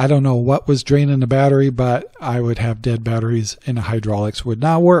 I don't know what was draining the battery, but I would have dead batteries and the hydraulics would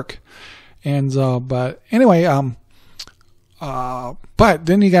not work. And but anyway, but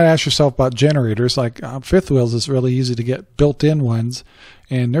then you got to ask yourself about generators. Like fifth wheels is really easy to get built-in ones,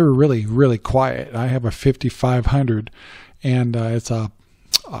 and they're really, really quiet. I have a 5500, and it's a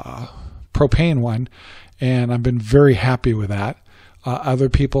propane one, and I've been very happy with that. Other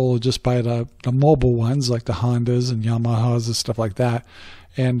people will just buy the mobile ones like the Hondas and Yamahas and stuff like that.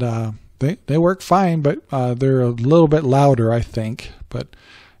 And they work fine, but they're a little bit louder, I think.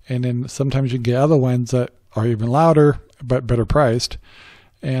 And then sometimes you can get other ones that are even louder but better priced.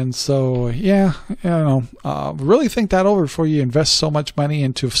 And so, yeah, really think that over before you invest so much money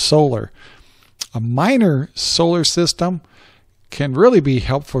into solar. A minor solar system can really be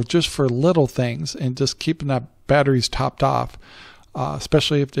helpful just for little things and just keeping that batteries topped off,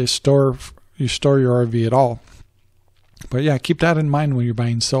 especially if you store your RV at all. But yeah, keep that in mind when you're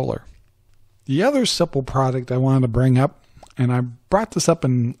buying solar. The other simple product I wanted to bring up, and I brought this up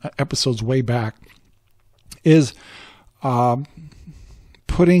in episodes way back, is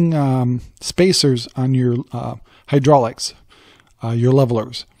putting spacers on your hydraulics, your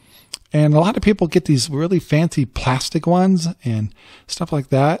levelers. And a lot of people get these really fancy plastic ones and stuff like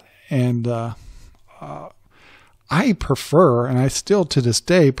that. And I prefer, and I still to this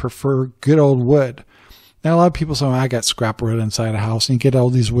day prefer, good old wood. Now, a lot of people say, I got scrap wood inside a house, and you get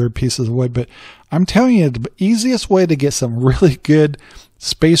all these weird pieces of wood. But I'm telling you, the easiest way to get some really good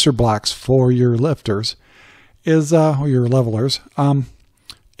spacer blocks for your lifters is, or your levelers,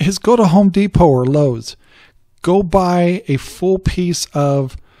 is go to Home Depot or Lowe's. Go buy a full piece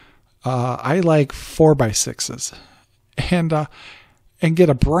of, I like 4x6s, and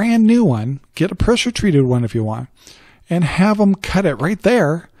get a brand new one. Get a pressure treated one if you want, and have them cut it right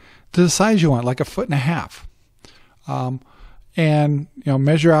there to the size you want, like 1.5 feet. And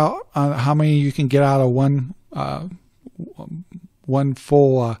measure out how many you can get out of one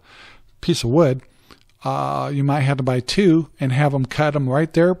full piece of wood. You might have to buy 2 and have them cut them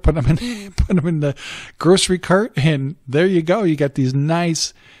right there. Put them in the grocery cart, and there you go. You got these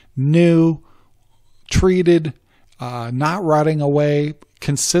nice, new, treated, not rotting away,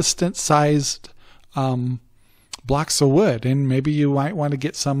 consistent sized blocks of wood. And maybe you might want to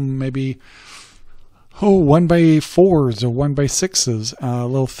get some 1x4s or 1x6s, a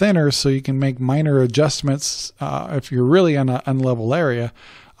little thinner, so you can make minor adjustments if you're really on an unlevel area.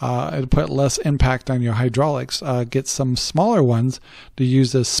 It'll put less impact on your hydraulics. Get some smaller ones to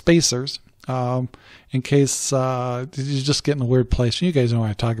use as spacers in case you just get in a weird place. You guys know what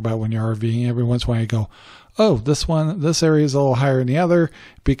I talk about when you're RVing. Every once in a while you go, oh, this area is a little higher than the other.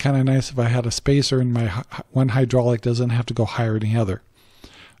 It'd be kind of nice if I had a spacer and my one hydraulic doesn't have to go higher than the other.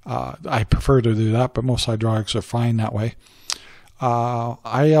 I prefer to do that, but most hydraulics are fine that way.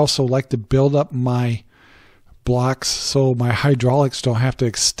 I also like to build up my blocks so my hydraulics don't have to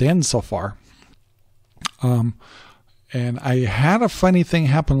extend so far. And I had a funny thing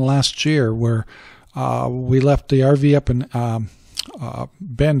happen last year where we left the RV up in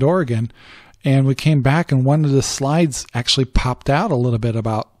Bend, Oregon, and we came back and one of the slides actually popped out a little bit,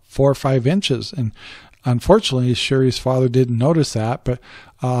 about 4 or 5 inches. And unfortunately, Sherry's father didn't notice that, but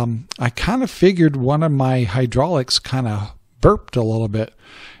I kind of figured one of my hydraulics kind of burped a little bit.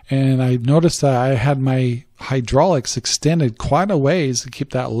 And I noticed that I had my hydraulics extended quite a ways to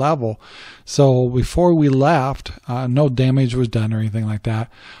keep that level. So before we left, no damage was done or anything like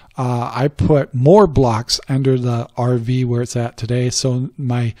that. I put more blocks under the RV where it's at today. So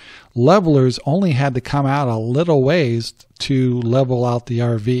my levelers only had to come out a little ways to level out the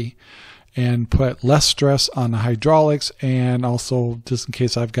RV, and put less stress on the hydraulics, and also just in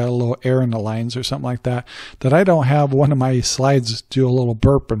case I've got a little air in the lines or something like that, that I don't have one of my slides do a little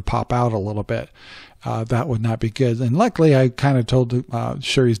burp and pop out a little bit. That would not be good. And luckily I kind of told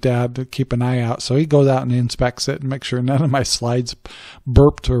Sherry's dad to keep an eye out, so he goes out and inspects it and makes sure none of my slides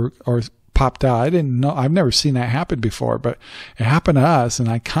burped or popped out. I didn't know, I've never seen that happen before, but it happened to us, and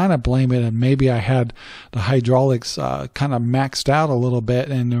I kind of blame it, and maybe I had the hydraulics kind of maxed out a little bit,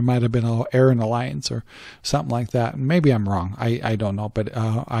 and there might have been a little air in the lines or something like that. And maybe I'm wrong. I don't know, but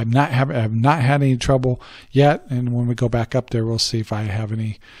I've not had any trouble yet, and when we go back up there, we'll see if I have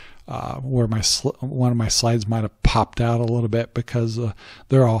any where one of my slides might have popped out a little bit, because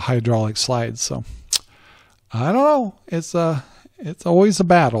they're all hydraulic slides. So I don't know. It's always a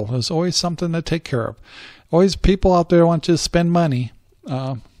battle. There's always something to take care of. Always people out there want to spend money.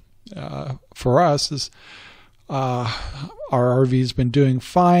 For us, our RV's been doing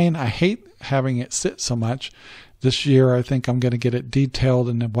fine. I hate having it sit so much. This year, I think I'm going to get it detailed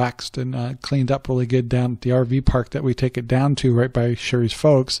and then waxed and cleaned up really good down at the RV park that we take it down to, right by Sherry's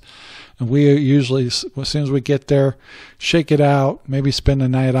folks. And we usually, as soon as we get there, shake it out, maybe spend the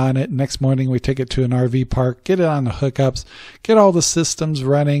night on it. Next morning, we take it to an RV park, get it on the hookups, get all the systems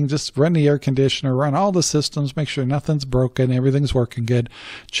running, just run the air conditioner, run all the systems, make sure nothing's broken, everything's working good,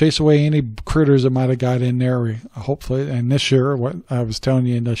 chase away any critters that might have got in there. Hopefully, and this year, what I was telling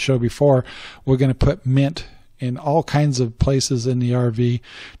you in the show before, we're going to put mint in all kinds of places in the RV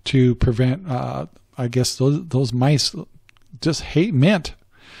to prevent, I guess those mice just hate mint.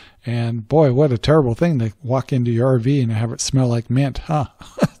 And boy, what a terrible thing to walk into your RV and have it smell like mint, huh?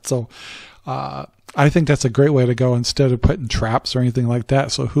 So I think that's a great way to go instead of putting traps or anything like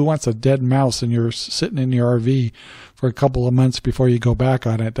that. So who wants a dead mouse and you're sitting in your RV for a couple of months before you go back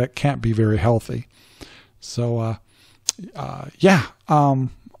on it? That can't be very healthy. So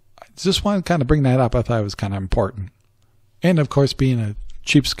just wanted to kind of bring that up. I thought it was kind of important. And of course, being a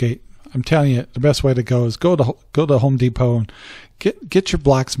cheapskate, I'm telling you, the best way to go is go to Home Depot and get your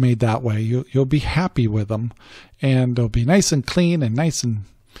blocks made that way. You'll be happy with them, and they'll be nice and clean and nice and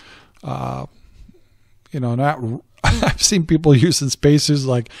not. I've seen people using spacers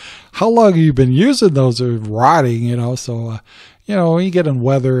like, how long have you been using those? They're rotting, So when you get in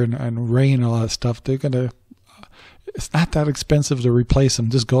weather and rain and all that stuff, they're gonna. It's not that expensive to replace them.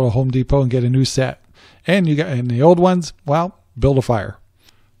 Just go to Home Depot and get a new set. And the old ones, well, build a fire.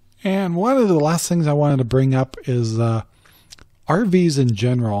 And one of the last things I wanted to bring up is RVs in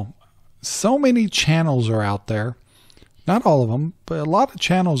general. So many channels are out there. Not all of them, but a lot of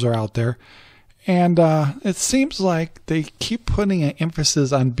channels are out there. And it seems like they keep putting an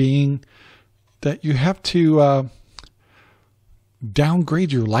emphasis on being that you have to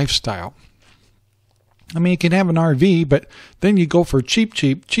downgrade your lifestyle. I mean, you can have an RV, but then you go for cheap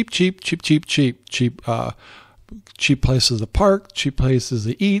places to park, cheap places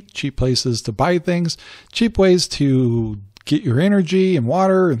to eat, cheap places to buy things, cheap ways to get your energy and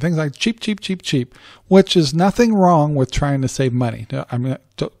water and things like cheap, which is nothing wrong with trying to save money. I mean,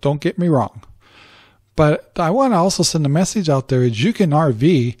 don't get me wrong. But I want to also send a message out there is you can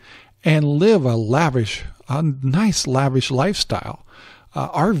RV and live a nice lavish lifestyle.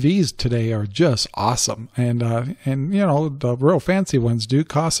 RVs today are just awesome, and the real fancy ones do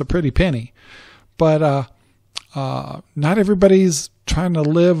cost a pretty penny, but not everybody's trying to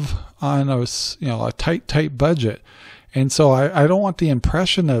live on a tight budget. And so I don't want the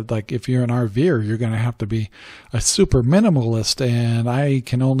impression of like if you're an RVer, you're going to have to be a super minimalist and I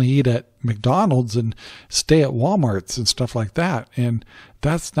can only eat at McDonald's and stay at Walmart's and stuff like that. And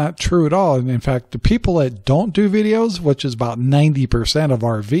that's not true at all. And in fact, the people that don't do videos, which is about 90% of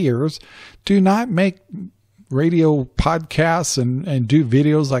RVers, do not make radio podcasts and do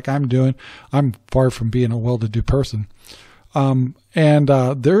videos like I'm doing. I'm far from being a well-to-do person.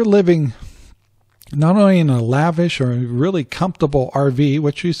 They're living not only in a lavish or really comfortable RV,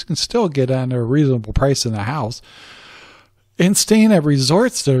 which you can still get at a reasonable price in a house, and staying at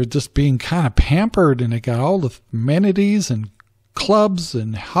resorts that are just being kind of pampered and they got all the amenities and clubs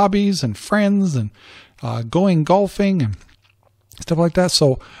and hobbies and friends and going golfing and stuff like that.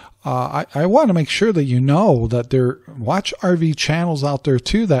 So I want to make sure that you know that watch RV channels out there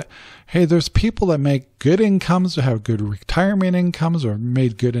too, that, hey, there's people that make good incomes, or have good retirement incomes, or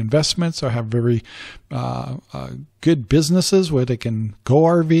made good investments, or have very good businesses where they can go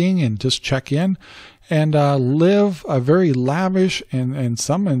RVing and just check in and live a very lavish, and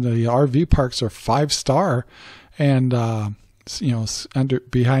some in the RV parks are 5-star, and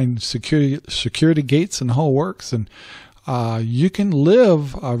behind security gates and the whole works. And you can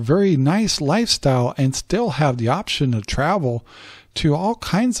live a very nice lifestyle and still have the option to travel to all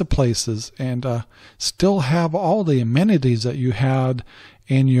kinds of places and still have all the amenities that you had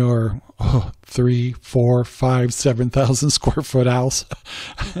in your 3, 4, 5, 7,000 square foot house.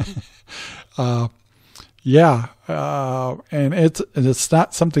 And it's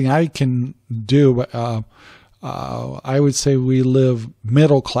not something I can do, but I would say we live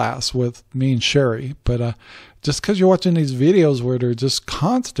middle class with me and Sherry. But just because you're watching these videos where they're just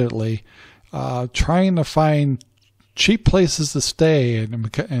constantly trying to find cheap places to stay,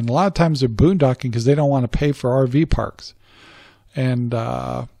 and a lot of times they're boondocking because they don't want to pay for RV parks, and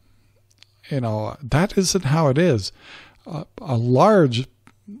that isn't how it is.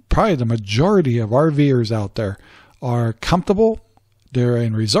 Probably the majority of RVers out there are comfortable. They're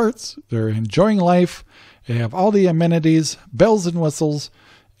in resorts. They're enjoying life. They have all the amenities, bells and whistles,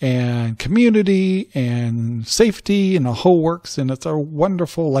 and community and safety and the whole works, and it's a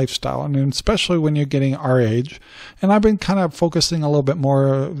wonderful lifestyle. And especially when you're getting our age. And I've been kind of focusing a little bit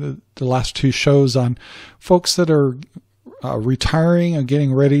more the last 2 shows on folks that are retiring and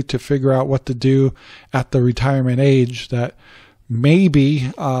getting ready to figure out what to do at the retirement age, that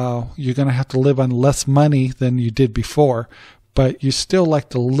maybe you're going to have to live on less money than you did before, but you still like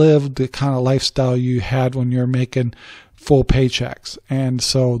to live the kind of lifestyle you had when you're making full paychecks. And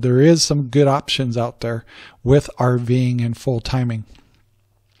so there is some good options out there with RVing and full timing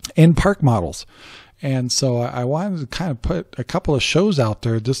in park models. And so I wanted to kind of put a couple of shows out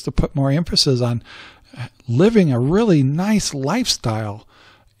there just to put more emphasis on living a really nice lifestyle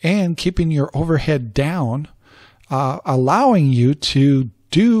and keeping your overhead down, allowing you to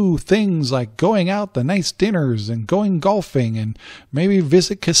do things like going out to nice dinners and going golfing and maybe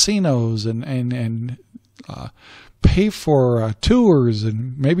visit casinos and pay for tours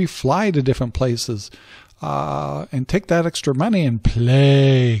and maybe fly to different places and take that extra money and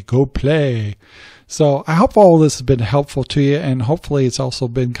go play. So I hope all this has been helpful to you, and hopefully it's also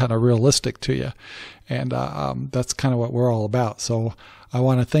been kind of realistic to you. And that's kind of what we're all about. So I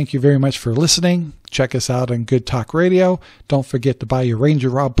want to thank you very much for listening. Check us out on Good Talk Radio. Don't forget to buy your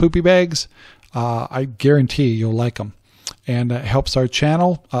RangerRob Poopy bags. I guarantee you'll like them. And it helps our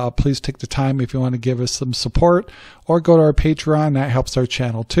channel. Please take the time if you want to give us some support, or go to our Patreon. That helps our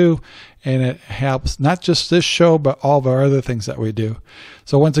channel too. And it helps not just this show, but all of our other things that we do.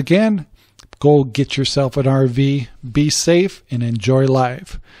 So once again, go get yourself an RV, be safe, and enjoy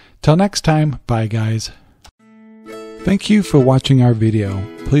life. Till next time, bye guys. Thank you for watching our video.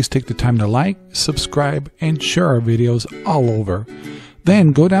 Please take the time to like, subscribe, and share our videos all over.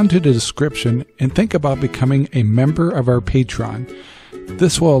 Then go down to the description and think about becoming a member of our Patreon.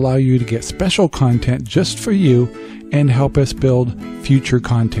 This will allow you to get special content just for you and help us build future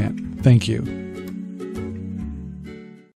content. Thank you.